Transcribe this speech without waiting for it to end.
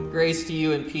Grace to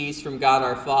you and peace from God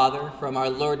our Father, from our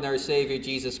Lord and our Savior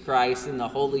Jesus Christ, and the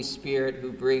Holy Spirit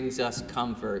who brings us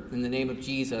comfort. In the name of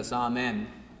Jesus, amen.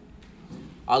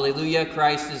 Alleluia,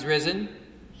 Christ is risen.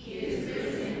 He is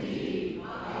risen indeed.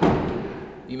 Alleluia.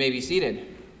 You may be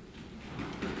seated.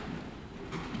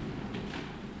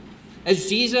 As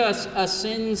Jesus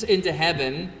ascends into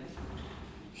heaven,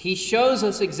 he shows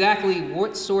us exactly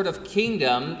what sort of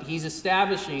kingdom he's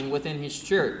establishing within his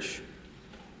church.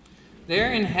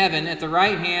 There in heaven, at the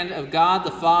right hand of God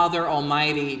the Father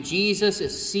Almighty, Jesus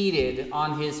is seated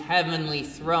on his heavenly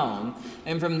throne.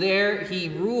 And from there, he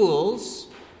rules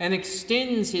and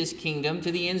extends his kingdom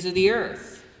to the ends of the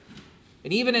earth.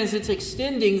 And even as it's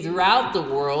extending throughout the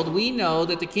world, we know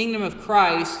that the kingdom of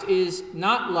Christ is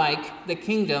not like the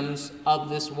kingdoms of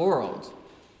this world.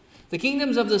 The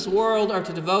kingdoms of this world are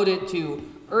devoted to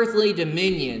earthly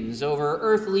dominions over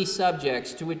earthly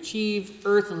subjects to achieve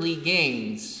earthly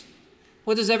gains.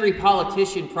 What does every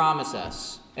politician promise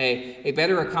us? A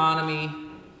better economy,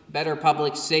 better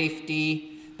public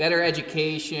safety, better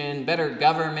education, better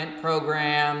government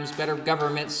programs, better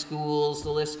government schools.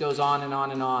 The list goes on and on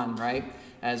and on, right?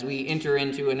 As we enter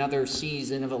into another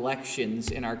season of elections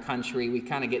in our country, we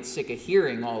kind of get sick of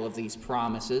hearing all of these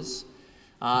promises.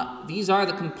 These are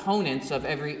the components of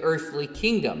every earthly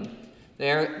kingdom.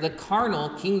 They're the carnal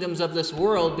kingdoms of this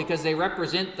world because they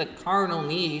represent the carnal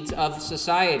needs of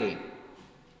society.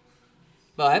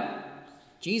 But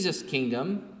Jesus'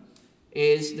 kingdom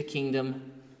is the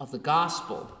kingdom of the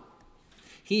gospel.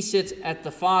 He sits at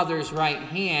the Father's right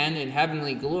hand in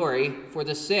heavenly glory for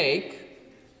the sake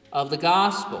of the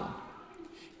gospel.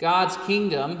 God's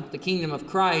kingdom, the kingdom of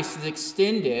Christ, is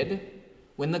extended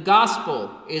when the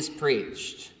gospel is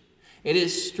preached. It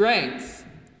is strength,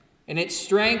 and its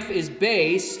strength is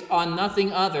based on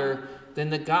nothing other than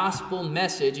the gospel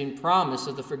message and promise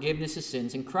of the forgiveness of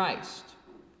sins in Christ.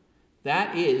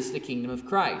 That is the kingdom of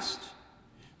Christ.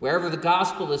 Wherever the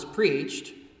gospel is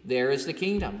preached, there is the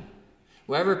kingdom.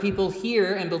 Wherever people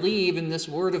hear and believe in this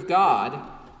word of God,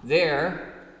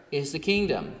 there is the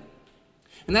kingdom.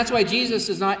 And that's why Jesus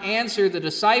does not answer the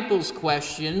disciples'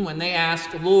 question when they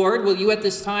ask, "Lord, will you at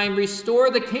this time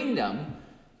restore the kingdom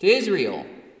to Israel?"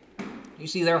 You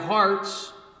see, their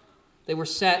hearts, they were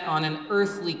set on an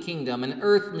earthly kingdom, an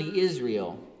earthly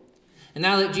Israel. And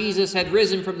now that Jesus had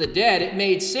risen from the dead, it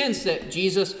made sense that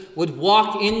Jesus would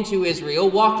walk into Israel,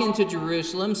 walk into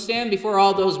Jerusalem, stand before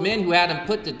all those men who had him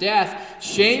put to death,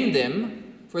 shame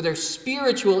them for their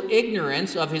spiritual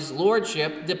ignorance of his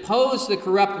lordship, depose the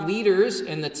corrupt leaders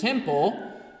in the temple.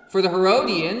 For the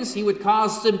Herodians, he would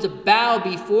cause them to bow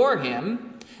before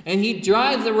him, and he'd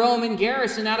drive the Roman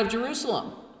garrison out of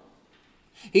Jerusalem.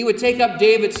 He would take up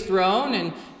David's throne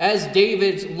and as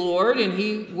David's Lord, and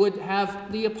he would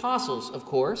have the apostles, of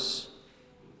course,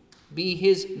 be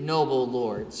his noble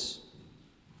lords.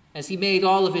 As he made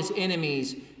all of his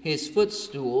enemies his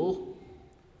footstool,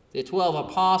 the 12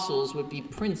 apostles would be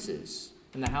princes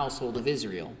in the household of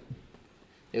Israel.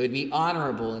 They would be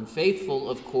honorable and faithful,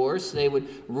 of course. They would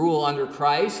rule under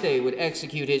Christ. They would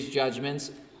execute his judgments,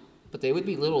 but they would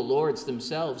be little lords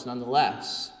themselves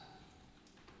nonetheless.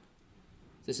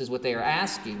 This is what they are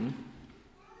asking,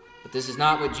 but this is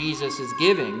not what Jesus is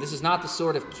giving. This is not the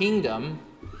sort of kingdom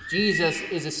Jesus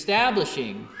is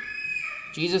establishing.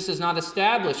 Jesus does not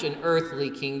establish an earthly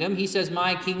kingdom. He says,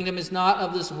 "My kingdom is not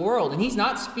of this world." And he's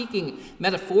not speaking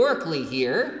metaphorically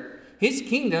here. His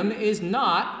kingdom is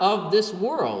not of this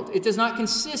world. It does not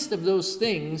consist of those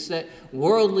things that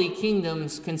worldly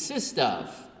kingdoms consist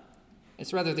of.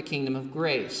 It's rather the kingdom of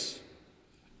grace,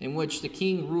 in which the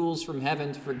king rules from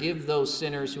heaven to forgive those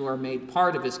sinners who are made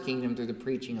part of his kingdom through the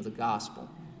preaching of the gospel.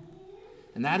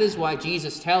 And that is why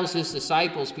Jesus tells his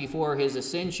disciples before his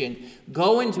ascension,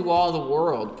 "Go into all the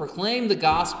world, proclaim the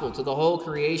gospel to the whole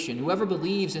creation. Whoever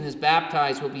believes and is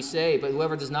baptized will be saved, but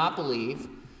whoever does not believe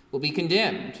will be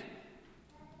condemned."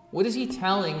 What is he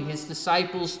telling his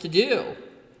disciples to do?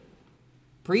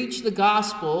 Preach the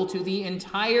gospel to the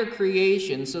entire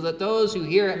creation so that those who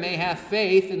hear it may have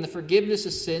faith in the forgiveness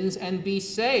of sins and be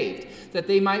saved, that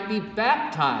they might be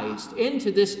baptized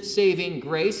into this saving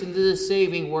grace, into this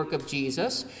saving work of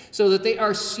Jesus, so that they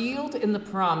are sealed in the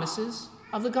promises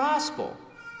of the gospel.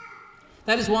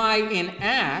 That is why in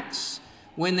Acts,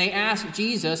 when they ask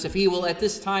Jesus if he will at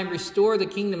this time restore the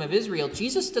kingdom of Israel,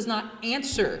 Jesus does not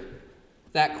answer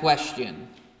that question.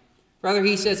 Rather,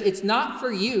 he says, "It's not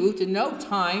for you to know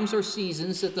times or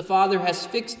seasons that the Father has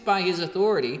fixed by his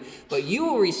authority, but you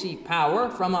will receive power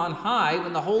from on high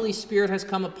when the Holy Spirit has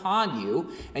come upon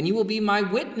you, and you will be my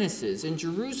witnesses in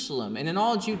Jerusalem and in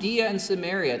all Judea and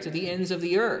Samaria to the ends of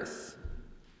the earth."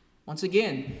 Once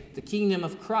again, the kingdom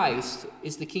of Christ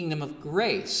is the kingdom of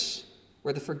grace,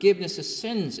 where the forgiveness of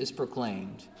sins is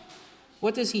proclaimed.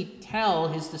 What does he tell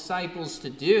his disciples to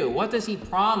do? What does he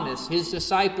promise his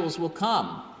disciples will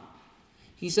come?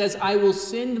 He says, I will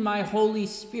send my Holy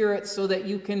Spirit so that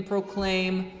you can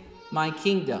proclaim my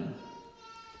kingdom.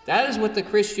 That is what the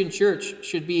Christian church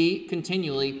should be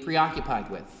continually preoccupied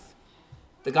with,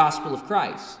 the gospel of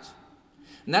Christ.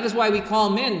 And that is why we call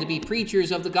men to be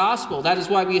preachers of the gospel. That is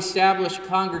why we establish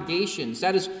congregations.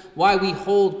 That is why we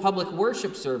hold public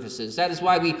worship services. That is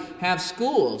why we have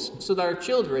schools so that our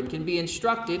children can be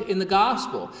instructed in the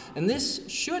gospel. And this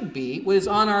should be what is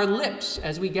on our lips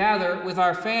as we gather with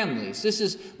our families. This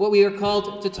is what we are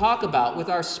called to talk about with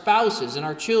our spouses and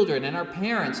our children and our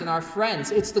parents and our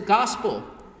friends. It's the gospel.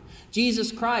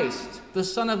 Jesus Christ, the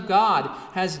Son of God,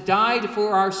 has died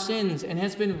for our sins and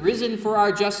has been risen for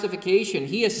our justification.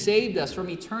 He has saved us from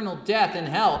eternal death and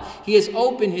hell. He has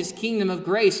opened his kingdom of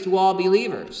grace to all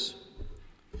believers.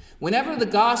 Whenever the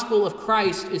gospel of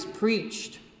Christ is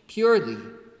preached purely,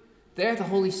 there the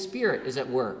Holy Spirit is at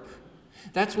work.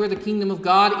 That's where the kingdom of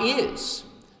God is.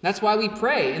 That's why we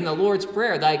pray in the Lord's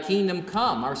Prayer, thy kingdom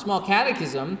come. Our small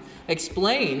catechism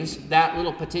explains that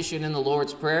little petition in the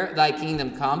Lord's Prayer, thy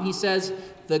kingdom come. He says,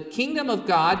 the kingdom of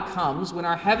God comes when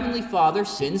our Heavenly Father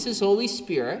sends his Holy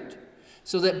Spirit,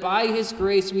 so that by his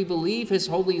grace we believe his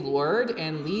holy word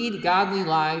and lead godly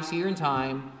lives here in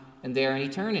time and there in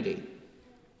eternity.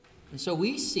 And so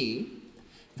we see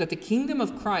that the kingdom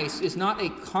of Christ is not a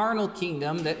carnal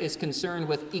kingdom that is concerned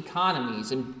with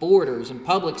economies and borders and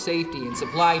public safety and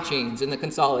supply chains and the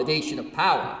consolidation of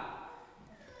power.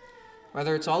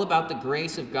 Rather, it's all about the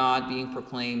grace of God being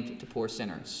proclaimed to poor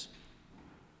sinners.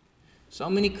 So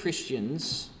many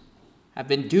Christians have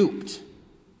been duped.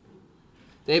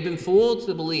 They've been fooled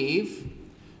to believe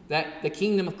that the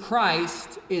kingdom of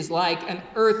Christ is like an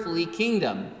earthly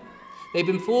kingdom. They've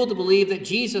been fooled to believe that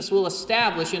Jesus will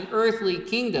establish an earthly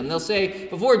kingdom. They'll say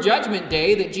before Judgment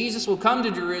Day that Jesus will come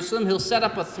to Jerusalem, he'll set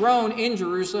up a throne in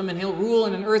Jerusalem, and he'll rule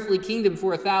in an earthly kingdom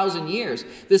for 1,000 years.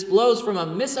 This blows from a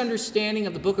misunderstanding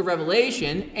of the book of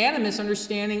Revelation and a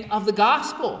misunderstanding of the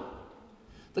gospel.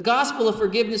 The gospel of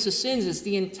forgiveness of sins is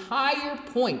the entire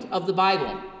point of the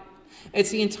Bible.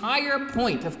 It's the entire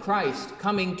point of Christ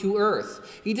coming to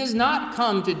earth. He does not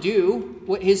come to do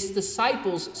what his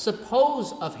disciples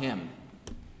suppose of him.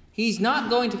 He's not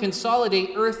going to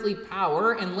consolidate earthly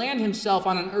power and land himself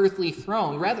on an earthly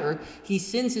throne. Rather, he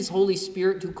sends his Holy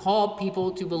Spirit to call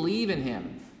people to believe in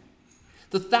him.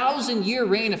 The 1,000-year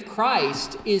reign of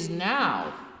Christ is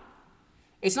now.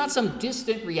 It's not some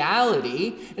distant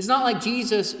reality. It's not like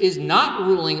Jesus is not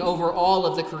ruling over all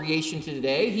of the creation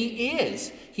today. He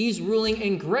is. He's ruling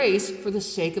in grace for the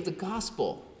sake of the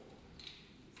gospel.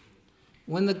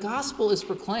 When the gospel is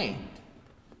proclaimed,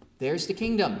 there's the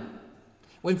kingdom.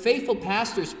 When faithful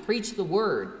pastors preach the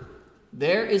word,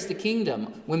 there is the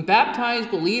kingdom. When baptized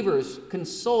believers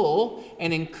console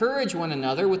and encourage one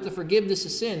another with the forgiveness of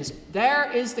sins,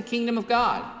 there is the kingdom of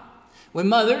God. When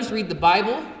mothers read the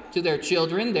Bible to their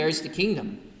children, there's the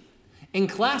kingdom. In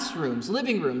classrooms,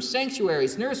 living rooms,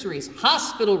 sanctuaries, nurseries,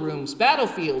 hospital rooms,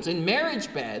 battlefields, and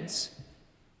marriage beds,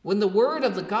 when the word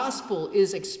of the gospel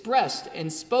is expressed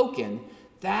and spoken,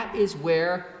 that is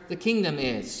where the kingdom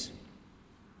is.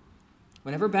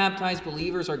 Whenever baptized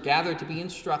believers are gathered to be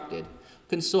instructed,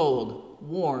 consoled,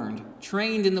 warned,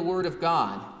 trained in the word of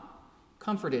God,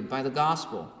 comforted by the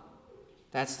gospel,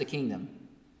 that's the kingdom.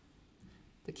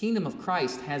 The kingdom of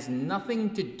Christ has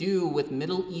nothing to do with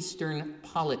Middle Eastern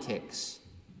politics.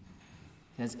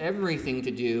 It has everything to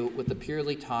do with the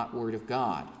purely taught word of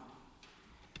God.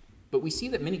 But we see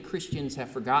that many Christians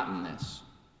have forgotten this.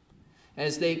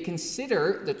 As they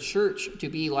consider the church to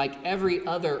be like every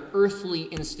other earthly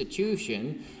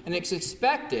institution, and it's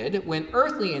expected when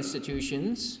earthly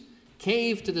institutions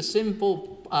cave to the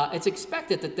sinful, it's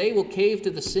expected that they will cave to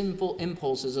the sinful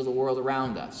impulses of the world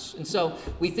around us. And so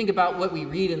we think about what we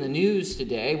read in the news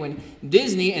today when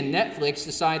Disney and Netflix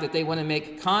decide that they want to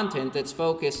make content that's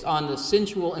focused on the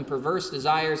sensual and perverse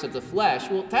desires of the flesh.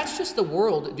 Well, that's just the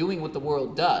world doing what the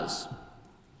world does.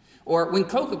 Or when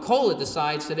Coca-Cola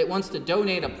decides that it wants to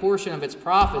donate a portion of its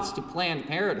profits to Planned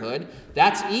Parenthood,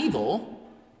 that's evil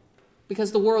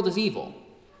because the world is evil.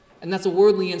 And that's a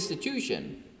worldly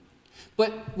institution.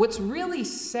 But what's really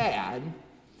sad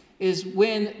is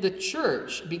when the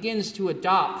church begins to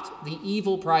adopt the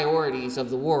evil priorities of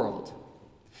the world.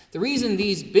 The reason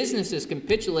these businesses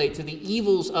capitulate to the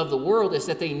evils of the world is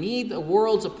that they need the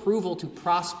world's approval to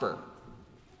prosper.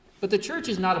 But the church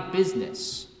is not a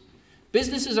business.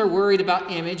 Businesses are worried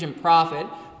about image and profit.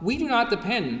 We do not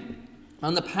depend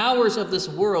on the powers of this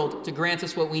world to grant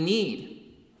us what we need.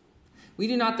 We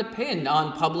do not depend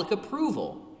on public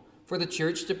approval for the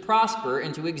church to prosper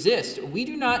and to exist. We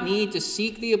do not need to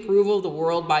seek the approval of the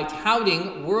world by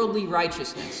touting worldly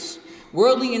righteousness.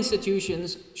 Worldly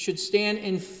institutions should stand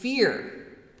in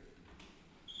fear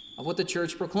of what the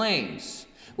church proclaims.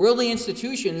 Worldly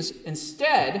institutions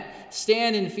instead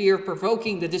stand in fear of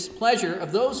provoking the displeasure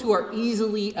of those who are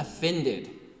easily offended.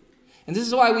 And this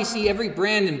is why we see every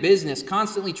brand and business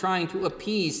constantly trying to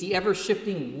appease the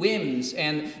ever-shifting whims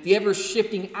and the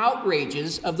ever-shifting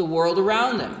outrages of the world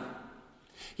around them.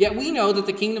 Yet we know that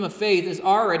the kingdom of faith is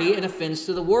already an offense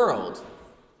to the world.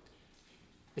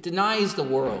 It denies the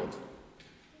world.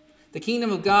 The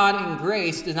kingdom of God in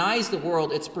grace denies the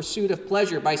world its pursuit of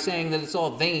pleasure by saying that it's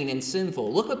all vain and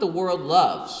sinful. Look what the world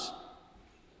loves.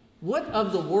 What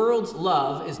of the world's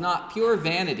love is not pure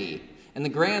vanity and the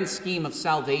grand scheme of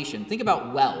salvation? Think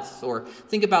about wealth, or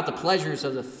think about the pleasures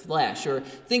of the flesh, or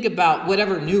think about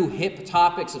whatever new hip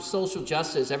topics of social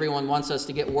justice everyone wants us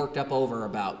to get worked up over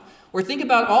about. Or think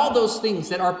about all those things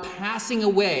that are passing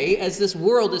away as this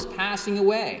world is passing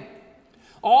away.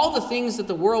 All the things that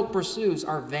the world pursues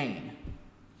are vain.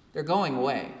 They're going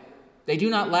away. They do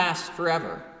not last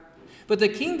forever. But the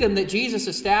kingdom that Jesus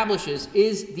establishes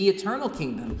is the eternal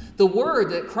kingdom. The word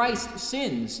that Christ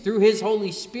sends through his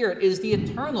Holy Spirit is the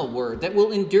eternal word that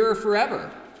will endure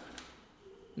forever.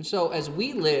 And so as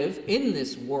we live in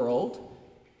this world,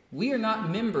 we are not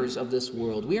members of this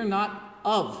world. We are not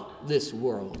of this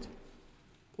world.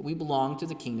 But we belong to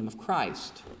the kingdom of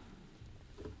Christ.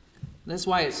 That's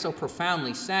why it's so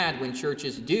profoundly sad when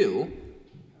churches do,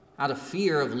 out of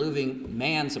fear of losing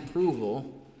man's approval,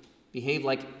 behave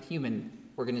like human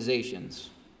organizations.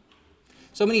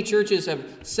 So many churches have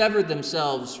severed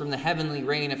themselves from the heavenly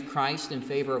reign of Christ in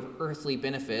favor of earthly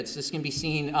benefits. This can be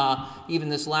seen even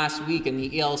this last week in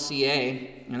the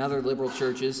ELCA and other liberal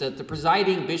churches, that the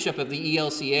presiding bishop of the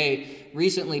ELCA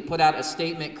recently put out a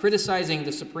statement criticizing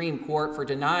the Supreme Court for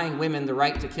denying women the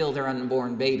right to kill their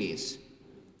unborn babies.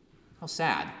 How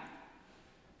sad.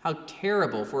 How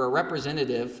terrible for a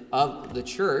representative of the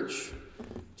church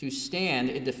to stand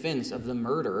in defense of the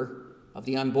murder of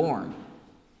the unborn.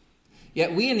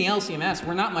 Yet we in the LCMS,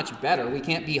 we're not much better. We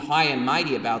can't be high and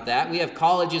mighty about that. We have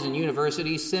colleges and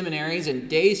universities, seminaries, and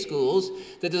day schools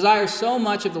that desire so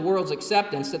much of the world's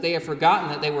acceptance that they have forgotten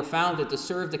that they were founded to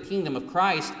serve the kingdom of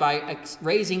Christ by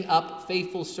raising up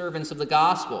faithful servants of the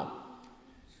gospel.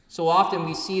 So often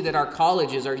we see that our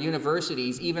colleges, our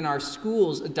universities, even our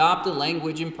schools adopt the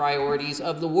language and priorities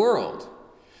of the world.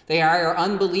 They hire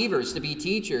unbelievers to be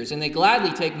teachers, and they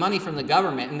gladly take money from the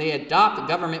government, and they adopt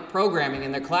government programming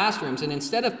in their classrooms. And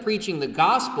instead of preaching the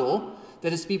gospel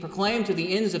that is to be proclaimed to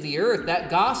the ends of the earth, that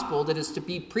gospel that is to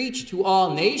be preached to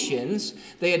all nations,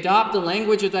 they adopt the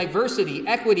language of diversity,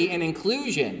 equity, and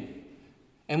inclusion.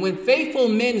 And when faithful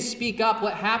men speak up,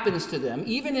 what happens to them?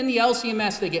 Even in the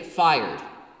LCMS, they get fired.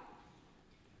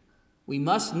 We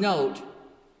must note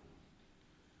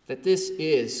that this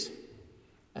is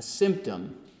a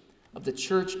symptom of the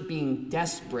church being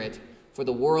desperate for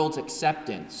the world's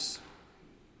acceptance.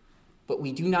 But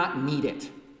we do not need it.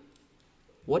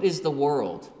 What is the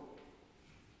world?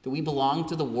 Do we belong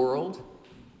to the world?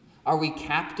 Are we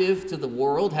captive to the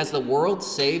world? Has the world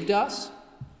saved us?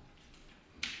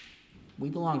 We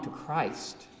belong to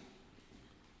Christ,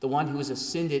 the one who has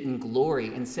ascended in glory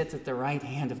and sits at the right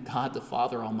hand of God the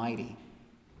Father Almighty.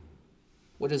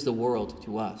 What is the world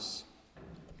to us?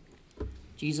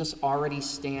 Jesus already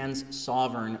stands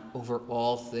sovereign over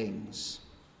all things.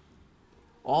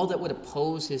 All that would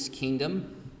oppose his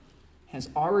kingdom has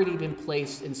already been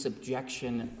placed in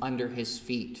subjection under his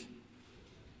feet.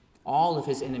 All of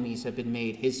his enemies have been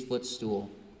made his footstool.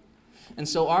 And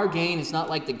so our gain is not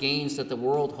like the gains that the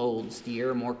world holds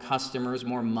dear: more customers,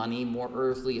 more money, more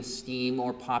earthly esteem,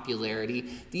 more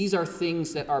popularity. These are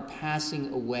things that are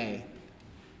passing away.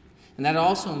 And that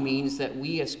also means that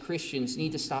we as Christians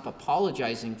need to stop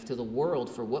apologizing to the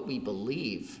world for what we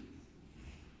believe.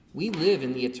 We live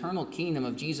in the eternal kingdom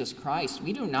of Jesus Christ.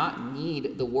 We do not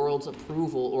need the world's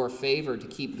approval or favor to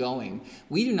keep going.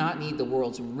 We do not need the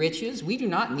world's riches. We do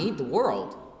not need the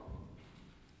world.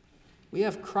 We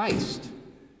have Christ.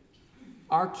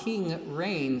 Our King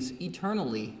reigns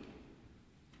eternally.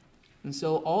 And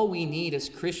so all we need as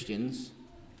Christians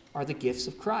are the gifts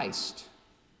of Christ.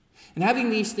 And having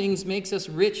these things makes us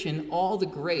rich in all the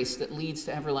grace that leads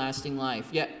to everlasting life.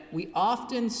 Yet we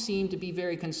often seem to be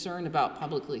very concerned about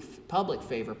public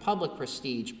favor, public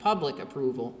prestige, public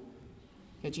approval.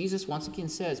 Yet Jesus once again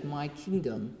says, "My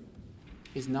kingdom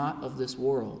is not of this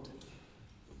world."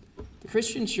 The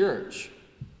Christian church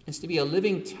is to be a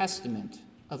living testament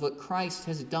of what Christ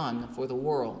has done for the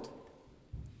world.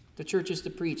 The church is to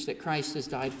preach that Christ has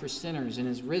died for sinners and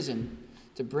is risen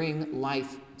to bring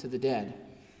life to the dead.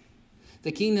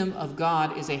 The kingdom of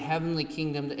God is a heavenly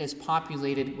kingdom that is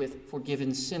populated with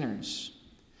forgiven sinners.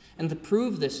 And to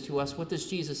prove this to us, what does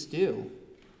Jesus do?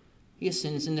 He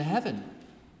ascends into heaven.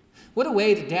 What a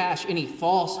way to dash any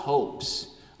false hopes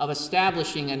of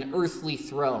establishing an earthly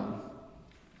throne.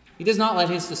 He does not let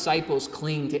his disciples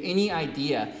cling to any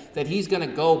idea that he's going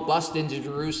to go bust into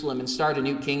Jerusalem and start a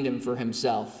new kingdom for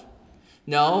himself.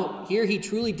 No, here he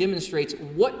truly demonstrates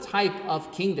what type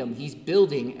of kingdom he's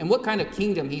building and what kind of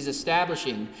kingdom he's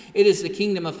establishing. It is the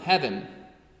kingdom of heaven.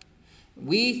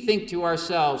 We think to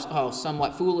ourselves,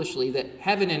 somewhat foolishly, that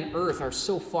heaven and earth are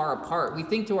so far apart. We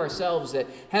think to ourselves that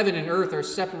heaven and earth are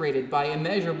separated by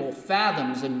immeasurable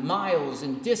fathoms and miles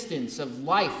and distance of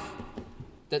life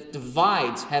that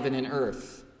divides heaven and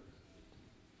earth.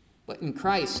 But in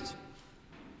Christ,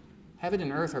 heaven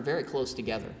and earth are very close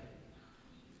together.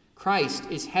 Christ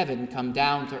is heaven come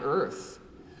down to earth.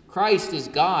 Christ is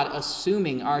God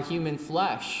assuming our human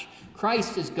flesh.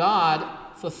 Christ is God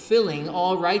fulfilling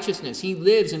all righteousness. He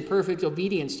lives in perfect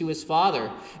obedience to his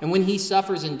Father. And when he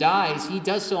suffers and dies, he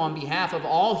does so on behalf of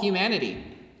all humanity.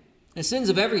 The sins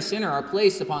of every sinner are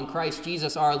placed upon Christ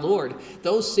Jesus our Lord.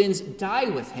 Those sins die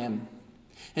with him.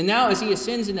 And now as he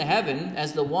ascends into heaven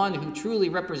as the one who truly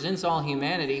represents all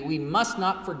humanity, we must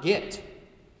not forget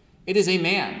it is a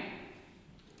man.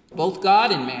 Both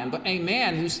God and man, but a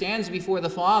man who stands before the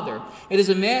Father. It is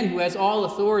a man who has all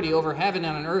authority over heaven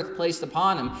and on earth placed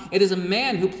upon him. It is a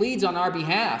man who pleads on our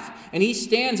behalf, and he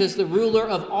stands as the ruler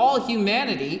of all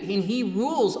humanity, and he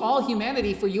rules all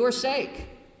humanity for your sake.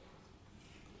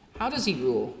 How does he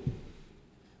rule?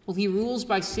 Well, he rules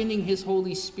by sending his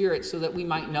Holy Spirit so that we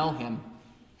might know him,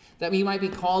 that we might be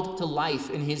called to life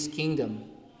in his kingdom.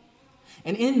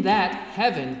 And in that,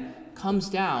 heaven comes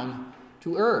down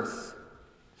to earth.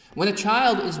 When a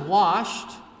child is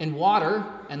washed in water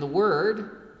and the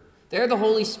Word, there the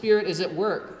Holy Spirit is at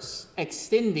work,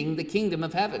 extending the kingdom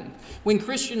of heaven. When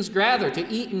Christians gather to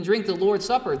eat and drink the Lord's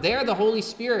Supper, there the Holy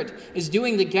Spirit is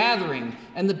doing the gathering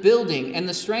and the building and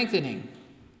the strengthening.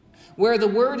 Where the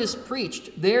Word is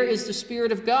preached, there is the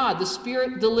Spirit of God. The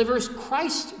Spirit delivers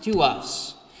Christ to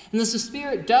us. And as the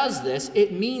Spirit does this,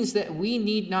 it means that we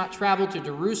need not travel to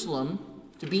Jerusalem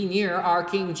to be near our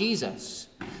King Jesus.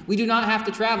 We do not have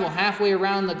to travel halfway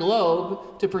around the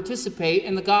globe to participate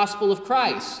in the gospel of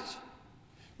Christ.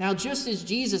 Now, just as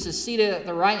Jesus is seated at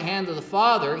the right hand of the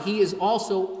Father, he is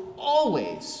also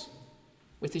always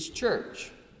with his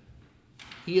church.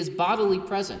 He is bodily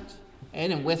present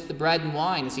in and with the bread and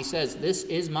wine, as he says, "This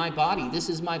is my body, this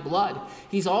is my blood."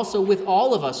 He's also with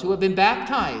all of us who have been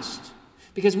baptized,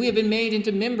 because we have been made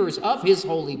into members of his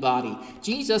holy body.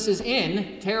 Jesus is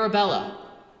in Tarabella.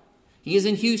 He is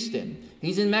in Houston.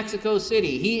 He's in Mexico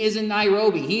City. He is in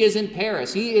Nairobi. He is in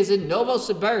Paris. He is in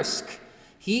Novosibirsk.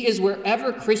 He is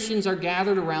wherever Christians are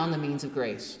gathered around the means of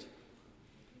grace.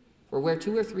 For where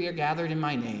 2 or 3 are gathered in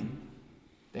my name,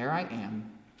 there I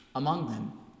am among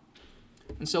them.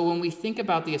 And so when we think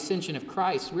about the ascension of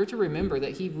Christ, we're to remember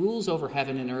that he rules over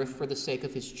heaven and earth for the sake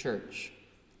of his church.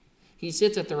 He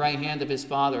sits at the right hand of his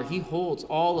Father. He holds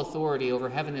all authority over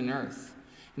heaven and earth.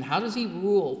 And how does he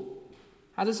rule?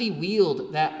 How does he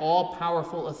wield that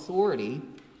all-powerful authority?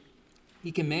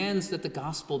 He commands that the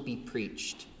gospel be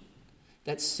preached,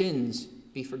 that sins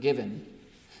be forgiven,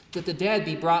 that the dead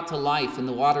be brought to life in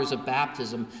the waters of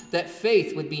baptism, that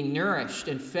faith would be nourished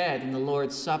and fed in the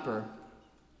Lord's Supper.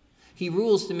 He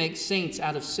rules to make saints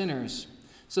out of sinners,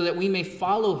 so that we may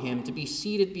follow him to be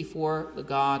seated before the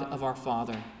God of our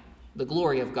Father, the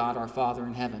glory of God our Father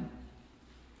in heaven.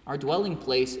 Our dwelling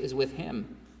place is with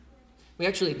him. We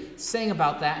actually sang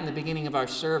about that in the beginning of our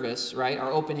service, right?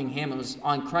 Our opening hymn was,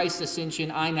 "On Christ's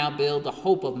ascension, I now build the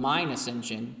hope of mine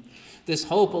ascension." This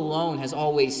hope alone has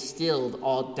always stilled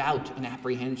all doubt and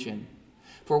apprehension.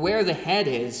 For where the head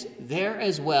is, there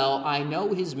as well I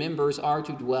know his members are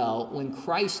to dwell when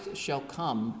Christ shall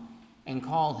come and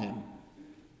call him.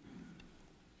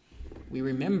 We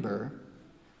remember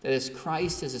that as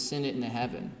Christ has ascended into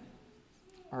heaven,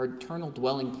 our eternal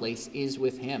dwelling place is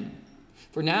with him.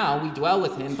 For now we dwell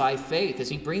with him by faith as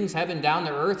he brings heaven down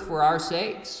to earth for our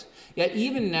sakes. Yet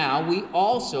even now we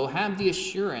also have the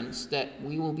assurance that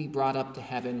we will be brought up to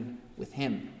heaven with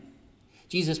him.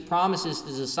 Jesus promises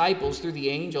his disciples through the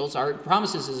angels, or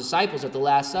promises his disciples at the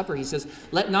Last Supper. He says,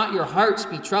 "Let not your hearts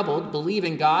be troubled. Believe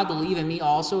in God, believe in me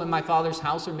also. In my Father's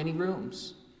house are many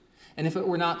rooms. And if it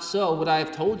were not so, would I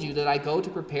have told you that I go to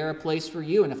prepare a place for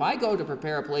you? And if I go to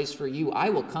prepare a place for you, I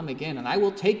will come again, and I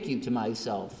will take you to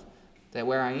myself, that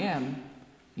where I am,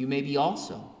 you may be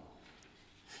also.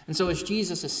 And so as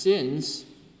Jesus ascends,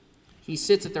 he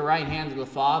sits at the right hand of the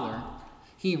Father.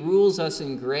 He rules us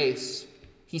in grace.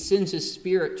 He sends his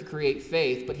Spirit to create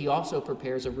faith, but he also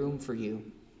prepares a room for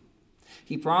you.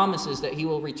 He promises that he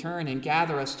will return and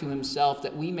gather us to himself,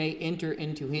 that we may enter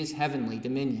into his heavenly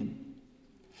dominion.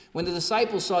 When the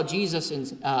disciples saw Jesus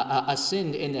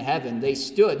ascend into heaven, they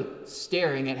stood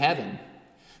staring at heaven.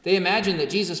 They imagined that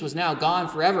Jesus was now gone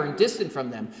forever and distant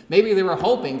from them. Maybe they were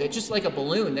hoping that just like a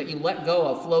balloon that you let go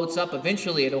of floats up,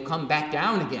 eventually it'll come back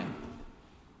down again.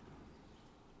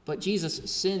 But Jesus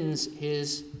sends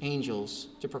his angels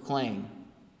to proclaim,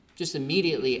 just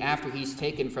immediately after he's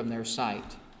taken from their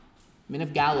sight, "Men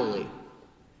of Galilee,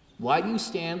 why do you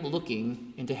stand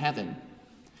looking into heaven?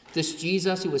 This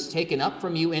Jesus who was taken up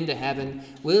from you into heaven,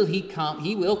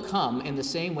 he will come in the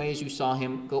same way as you saw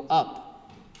him go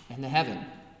up into heaven."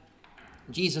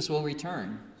 Jesus will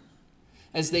return.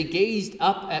 As they gazed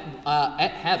up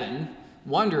at heaven,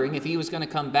 wondering if he was going to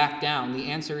come back down, the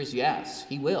answer is yes,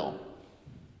 he will.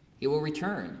 He will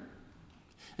return.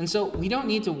 And so we don't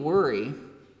need to worry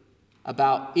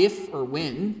about if or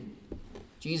when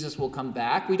Jesus will come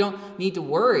back. We don't need to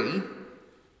worry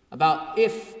about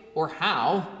if or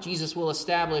how Jesus will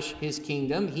establish his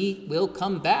kingdom. He will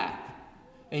come back,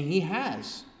 and he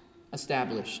has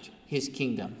established his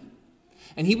kingdom.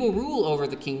 And he will rule over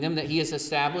the kingdom that he has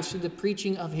established through the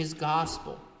preaching of his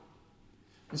gospel.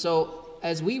 And so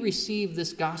as we receive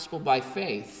this gospel by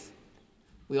faith,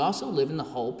 we also live in the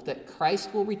hope that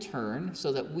Christ will return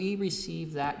so that we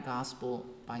receive that gospel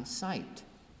by sight.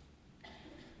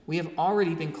 We have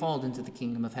already been called into the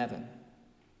kingdom of heaven.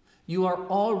 You are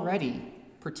already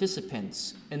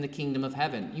participants in the kingdom of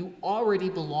heaven. You already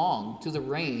belong to the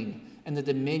reign and the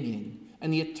dominion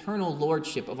and the eternal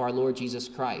lordship of our Lord Jesus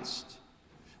Christ.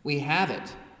 We have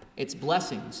it, its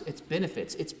blessings, its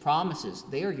benefits, its promises.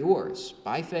 They are yours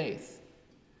by faith.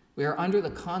 We are under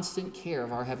the constant care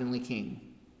of our heavenly King.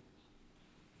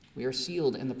 We are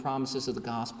sealed in the promises of the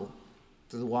gospel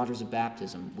through the waters of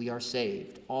baptism. We are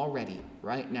saved already,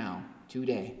 right now,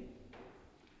 today.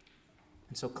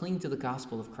 And so cling to the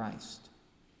gospel of Christ.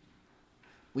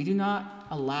 We do not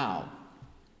allow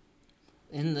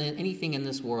anything in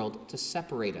this world to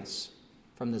separate us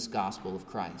from this gospel of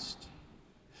Christ.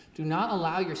 Do not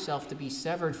allow yourself to be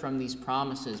severed from these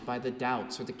promises by the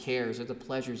doubts or the cares or the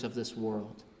pleasures of this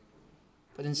world.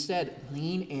 But instead,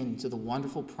 lean into the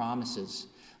wonderful promises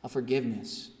of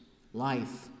forgiveness,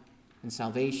 life, and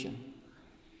salvation.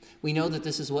 We know that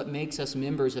this is what makes us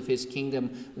members of his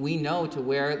kingdom. We know to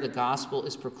where the gospel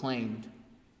is proclaimed,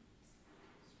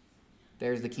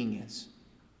 there the King is.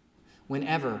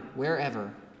 Whenever,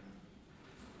 wherever.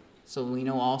 So we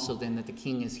know also then that the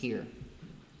King is here.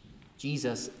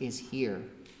 Jesus is here.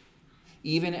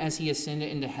 Even as he ascended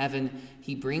into heaven,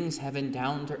 he brings heaven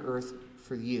down to earth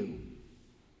for you.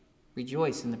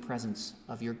 Rejoice in the presence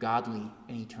of your godly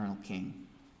and eternal King.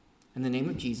 In the name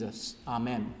of Jesus,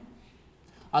 amen.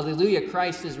 Alleluia,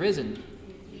 Christ is risen.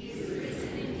 He is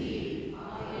risen indeed.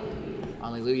 Alleluia.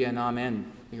 Alleluia and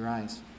amen. We rise.